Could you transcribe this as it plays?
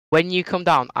When you come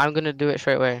down, I'm gonna do it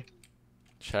straight away.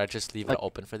 Should I just leave it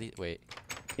open for the? Wait.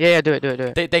 Yeah, do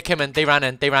it. They came in. They ran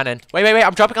in. Wait.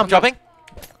 I'm dropping.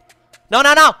 No.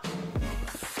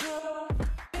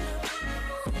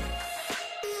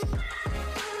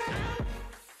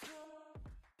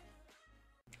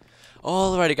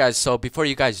 Alrighty guys, so before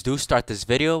you guys do start this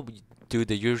video, do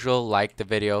the usual, like the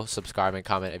video, subscribe and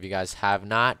comment. If you guys have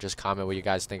not, just comment what you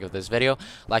guys think of this video.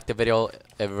 Like the video,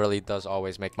 it really does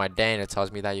always make my day, and it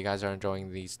tells me that you guys are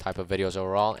enjoying these type of videos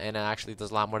overall, and it actually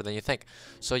does a lot more than you think.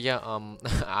 So yeah,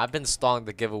 I've been stalling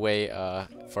the giveaway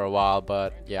for a while,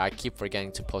 but yeah, I keep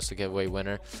forgetting to post the giveaway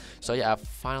winner. So yeah, I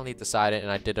finally decided,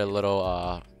 and I did a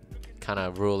little kind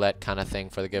of roulette kind of thing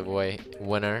for the giveaway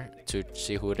winner to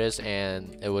see who it is,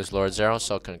 and it was Lord Zero.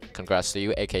 So congrats to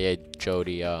you, aka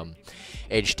Jody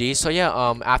HD. So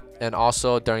yeah, and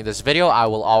also during this video I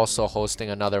will also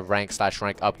hosting another rank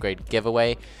upgrade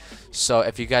giveaway. So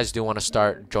if you guys do want to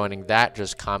start joining that,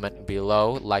 just comment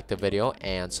below, like the video,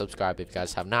 and subscribe if you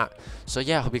guys have not. So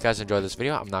yeah, I hope you guys enjoy this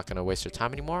video. I'm not gonna waste your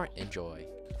time anymore. Enjoy.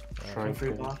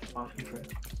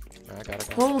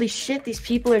 Holy shit, these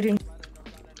people are doing.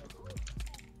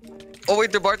 Oh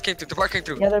wait, the bard came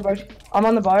through. Yeah, they're bard. I'm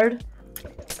on the bard.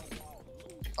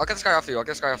 I'll get this guy off you. Alright,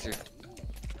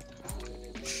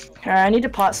 I need to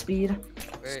pot speed.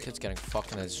 This kid's getting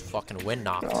his fucking wind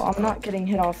knocked. Bro, I'm not getting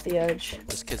hit off the edge.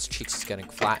 This kid's cheeks is getting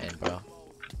flattened, bro.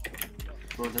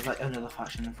 Bro, there's like another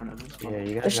faction in front of us. Yeah,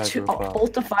 you guys. There's two.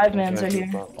 Both the 5-mans are here.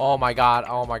 Oh my god.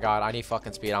 I need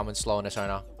fucking speed. I'm in slowness right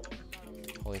now.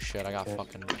 Holy shit, I got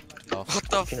fucking. What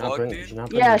the fuck,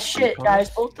 dude? Yeah, shit, guys.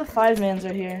 Both the 5-mans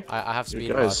are here. I have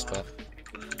speed, guys. but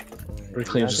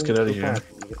Reclaim, just get out of here.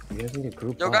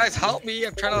 Yo, guys, help me!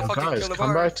 I'm trying to fucking kill the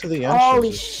come bar. back to the entrance.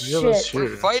 Holy shit!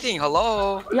 We're fighting.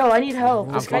 Hello. Yo, I need help.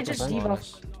 I'm This guy fucking just debuffed.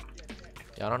 slowness.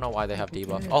 Yeah, I don't know why they have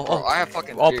debuff. Oh, I have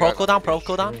fucking. Oh, pro cooldown.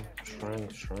 Trying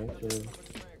to.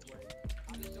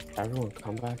 Everyone,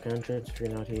 come back entrance if you're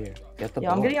not here. Get the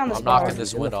Yeah, I'm getting on this I'm bar. knocking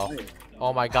this wind off.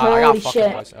 Oh my god, I got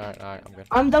fucking voice. Alright, I'm good.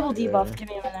 I'm double debuffed. Give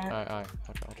me a minute. Alright.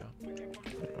 Watch out.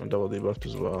 I'm double debuffed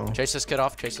as well. Chase this kid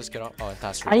off. Oh,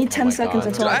 that's I need 10 seconds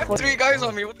until I have 3 guys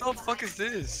on me. What the fuck is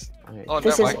this? Oh,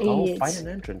 this never is mind. Oh, AIDS. find an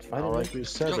entrance. Like we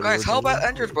said, Yo, guys, how about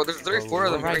entrance, bro? There's 34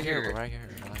 of them right here. Relax.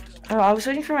 Oh, I was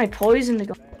waiting for my poison to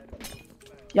go.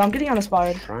 Yo, I'm getting on this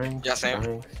bard. Yeah,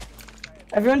 same.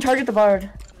 Everyone target the bard.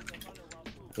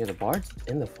 Yeah, the bard's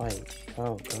in the fight.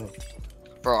 Oh, god.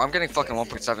 Bro, I'm getting fucking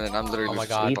 1.7 and I'm literally. Oh my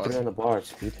god. Speed through on the bard.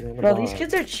 Speed through on the Bro, bard. these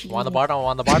kids are cheating. I'm on the bard. I'm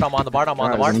on the bard.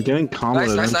 I'm getting combo at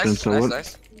entrance.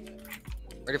 Nice.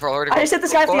 Ready for all. I just hit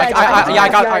this guy.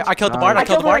 I killed the bard. I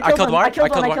killed the bard.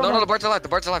 No, the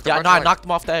bard's alive. Yeah, no, I knocked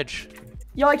him off the edge.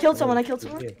 Yo, I killed someone.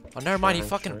 Oh, never mind. He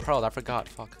fucking pro'd. I forgot.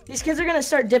 Fuck. These kids are gonna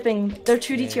start dipping. They're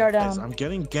 2 DTR down. I'm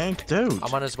getting ganked out.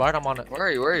 I'm on his bard. I'm on it. Where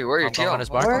are you? I'm going on his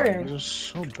bard. Where? This is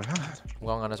so bad. I'm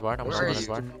going on his bard. Where are you?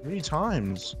 3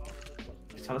 times.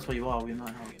 Tell us where you are. We might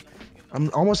help.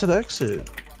 I'm almost at exit.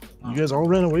 You guys all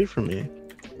ran away from me.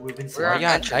 We've been. We're at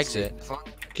at exit.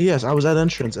 Yes, I was at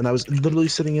entrance and I was literally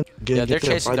sitting in. Yeah, they're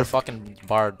chasing their fucking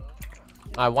bard.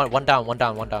 One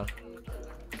down.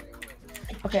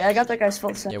 Okay, I got that guy's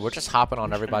full set. Yeah, we're just hopping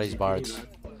on everybody's bards.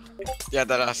 Yeah,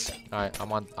 that us. Alright,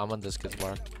 I'm on this kid's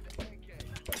bard.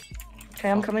 Okay,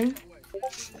 I'm coming.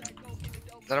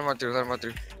 Let him run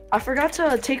through. I forgot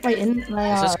to take my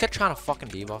Is this kid trying to fucking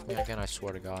debuff me again? I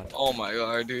swear to god. Oh my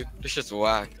god, dude. This shit's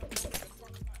whack.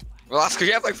 Relasko,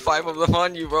 you have like 5 of them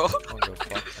on you, bro.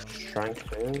 Trying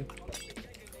to.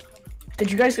 Did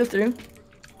you guys go through?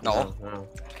 No.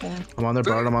 Okay. I'm on their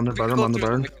bard. I'm on the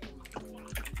bard.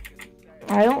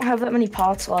 I don't have that many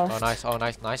pots left. Oh,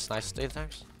 nice. Stay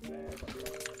thanks.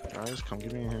 Guys, come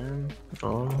give me a hand.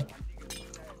 Oh.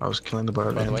 I was killing the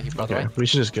bard. Okay, we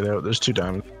should just get out. There's 2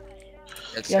 diamonds.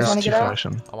 You guys wanna get out?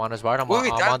 Faction. I'm on his bard. I'm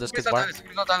on this kid's bard.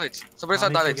 Somebody's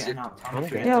not damaged.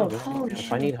 Yo, holy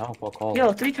If I need help, I'll call.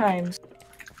 Yo, 3 times.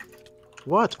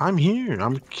 What? I'm here.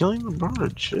 I'm killing the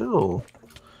bard. Chill.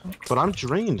 But I'm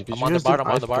drained because I'm on the bard. I'm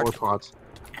on the bard. 4 pots.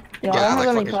 Yo, I don't have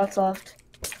that many pots left.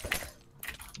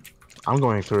 I'm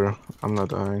going through. I'm not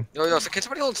dying. Yo, so can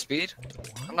somebody hold speed?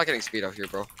 I'm not getting speed out here,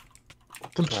 bro.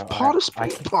 The pot is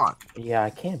speed pot. Yeah, I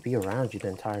can't be around you the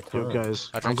entire time. Yo, guys,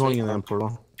 I'm going in that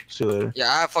portal. See you later. Yeah,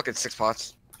 I have fucking 6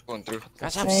 pots. Going through. You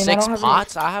guys have Same, 6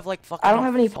 pots? I have like fucking. I don't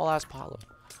have any full ass pot.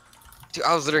 Dude,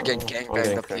 I was literally getting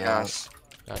gangbanged up the ass.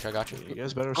 Gotcha, I got you. You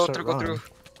guys better Go start through, go running.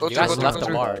 through. You guys left the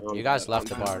bard. You guys left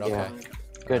the bard. Okay.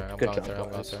 Good, Alright, good I'm job, going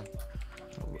guys.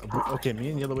 through. Okay, me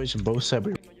and the other way both said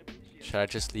we. Should I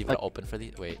just leave it open for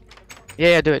these? Wait.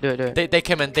 Yeah, do it. They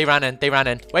came in. They ran in.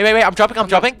 Wait. I'm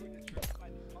dropping.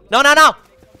 No.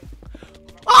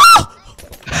 Oh!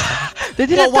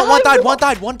 They didn't One die. died. One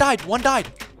died. One died. One died.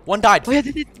 One died. Oh, yeah,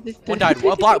 they did. One died.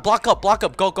 Block up. Block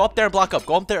up. Go up there and block up.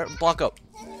 Go up there and block up.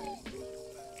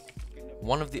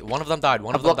 One of them died.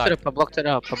 One of them died. I blocked it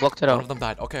up. One of them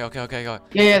died. Okay. Go.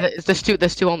 Yeah. There's two.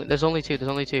 There's only two.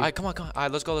 Alright, come on.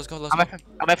 Alright, let's go. Am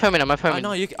I filming? I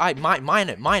know you. Alright, mine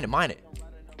it.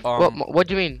 What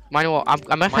do you mean? Mine what?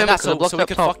 Am I filming? That, so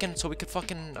we could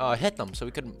fucking hit them. So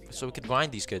we could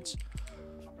grind these kids.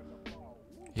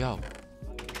 Yo,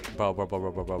 bro.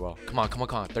 Come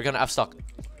on. They're gonna F stuck.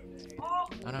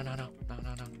 No.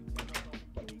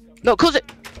 No, close it.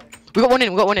 We got one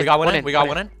in. We got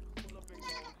one in.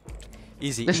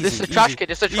 Easy. This is the trash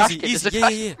kid. It's the trash kid.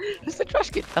 Yeah. It's the trash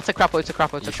kid. That's a crappo. It's a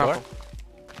crappo. Sure?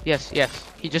 Yes.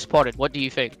 He just spotted. What do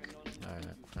you think? Alright.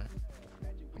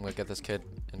 I'm gonna get this kid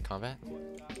in combat.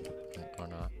 Or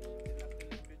not.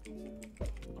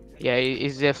 Yeah,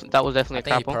 that was definitely I a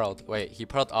think he crappo. pearled. Wait, he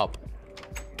pearled up.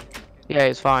 Yeah,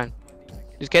 it's fine.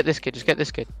 Just get this kid.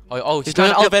 Oh, he's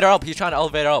trying to elevate her up.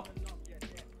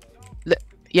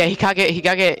 Yeah, he can't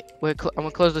get. I'm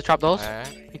gonna close the trap doors.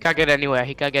 Alright. He can't get anywhere.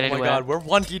 Oh my god, we're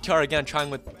one DTR again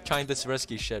trying this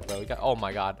risky shit, bro. Oh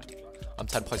my god. I'm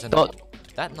 10 points in.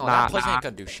 That poison ain't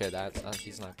gonna do shit. That's not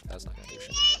gonna do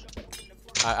shit.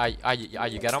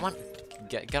 You get on him?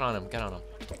 Get on him.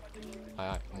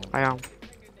 I am.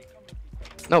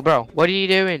 No, bro. What are you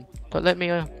doing? Don't let me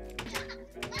go.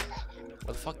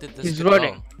 Where the fuck did this He's kid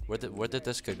running. go? Where did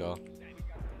this kid go?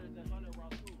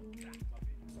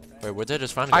 Wait, where did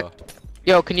his friend go?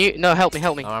 Yo, can you? No, help me. Oh,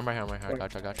 I'm right here. I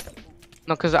got you.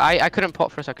 No, cause I couldn't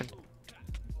pot for a second.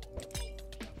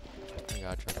 I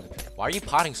got you. Why are you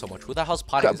potting so much? Who the hell's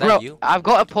potting? Is Bro, that you? I've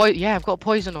got a poison. Yeah, I've got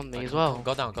poison on me as well.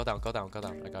 Go down. I got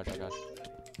you.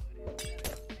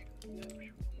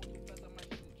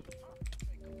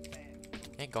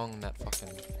 Ain't going that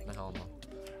fucking. The hell no.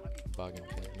 Bugging.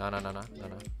 No.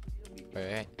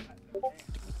 Wait.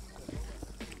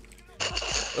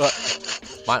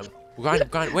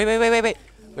 Grind. Wait.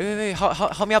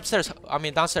 Help me upstairs. I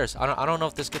mean downstairs. I don't know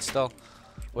if this kid's still.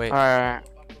 Wait. Alright.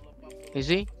 Is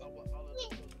he?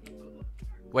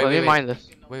 Wait. Mind this.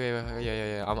 Wait.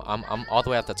 Yeah. I'm all the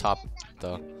way at the top,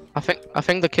 though. I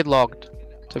think the kid logged.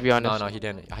 To be honest. No, he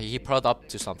didn't. He pearled up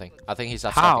to something. I think he's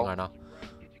at How? something right now.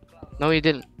 No, he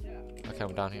didn't. Okay,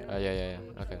 I'm down here. Yeah.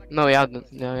 Okay. No, he hasn't.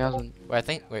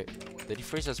 Wait. Did he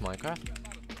freeze his Minecraft?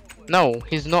 No,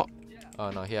 he's not. Oh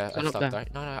no, yeah, I stopped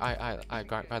right. No, I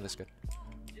grind this good.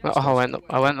 I went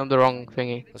up the wrong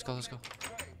thingy. Let's go.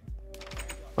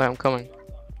 Wait, I'm coming.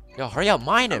 Yo, hurry up,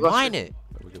 mine it. We're good.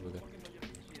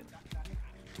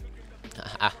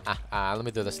 Let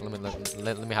me do this.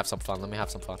 Let me have some fun.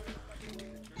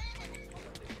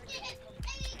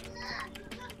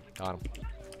 Got him.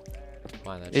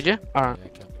 Mine that. Did you? Alright.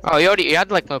 Yeah, Oh, you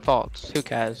had like no pots. Who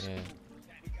cares? Yeah.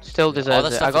 Still deserves it. All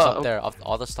the stuff is up there.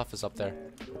 All the stuff is up there.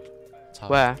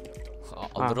 Where?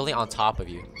 Literally on top of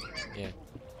you. Yeah.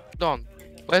 Don.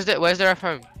 Where's the ref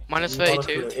home? Minus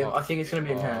 32. I think it's gonna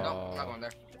be in here. No, I'm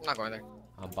not going there.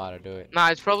 I'm about to do it. Nah,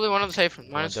 it's probably one of the safe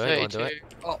rooms. Minus do it? 32.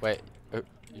 Oh. Wait.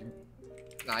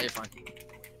 Nah, you're fine.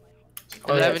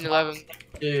 11.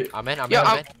 Dude, I'm in.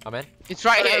 It's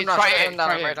right here. It's right here.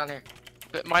 Right down here.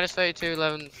 Minus 32,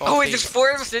 11. 14. Oh wait, there's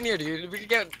 4 of us in here, dude. We can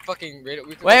get fucking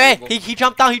raided. Wait. He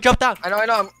jumped down. I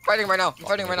know. I'm fighting right now.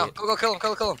 Go kill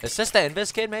him. Is this the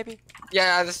Invis kid, maybe?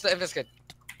 Yeah, this is the Invis kid.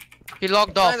 He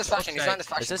logged off. He's not in this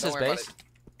faction. Is this his base?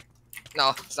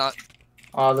 No, it's not.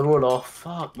 oh, they're all off.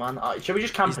 Fuck, man. Should we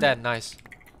just camp? He's dead. Nice.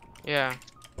 Yeah.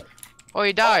 Oh,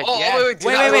 he died. Oh, yeah.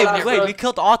 Wait. We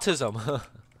killed autism.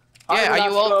 Yeah, are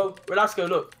you all? Relasko,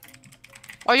 look.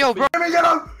 Oh, yo, bro. Let me get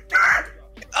him!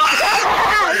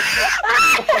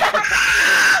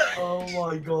 Oh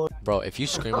my god. Bro, if you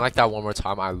scream like that one more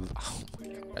time, oh my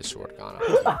god, I swear to God,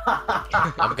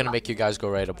 I'm gonna make you guys go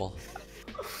raidable.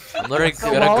 I'm literally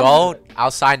gonna go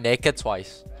outside naked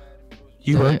twice.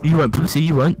 You won't, pussy,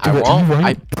 you won't. I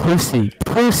won't. Pussy,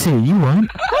 you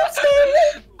won't.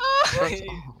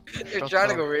 You're trying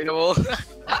to go raidable.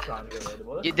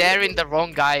 You're daring the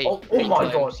wrong guy. Oh my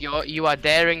god. You are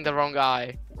daring the wrong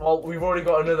guy. Well, we've already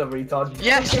got another retard.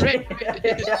 Yes, Put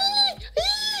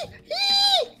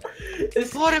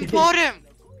him!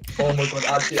 Oh my god,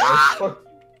 actually.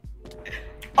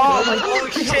 Oh my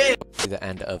god, shit! The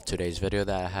end of today's video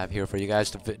that I have here for you guys.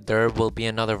 There will be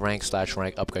another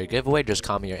rank/rank upgrade giveaway. Just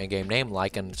comment your in-game name,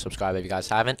 like and subscribe if you guys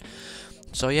haven't.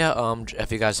 So yeah,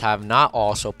 if you guys have not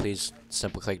also, please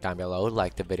simply click down below,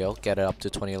 like the video, get it up to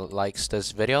 20 likes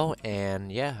this video,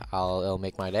 and yeah, it'll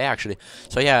make my day actually.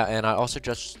 So yeah, and I also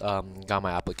just got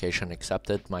my application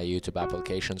accepted, my YouTube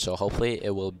application, so hopefully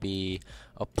it will be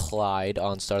applied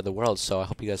on Start of the World. So I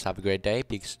hope you guys have a great day,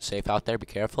 be safe out there, be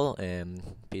careful, and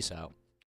peace out.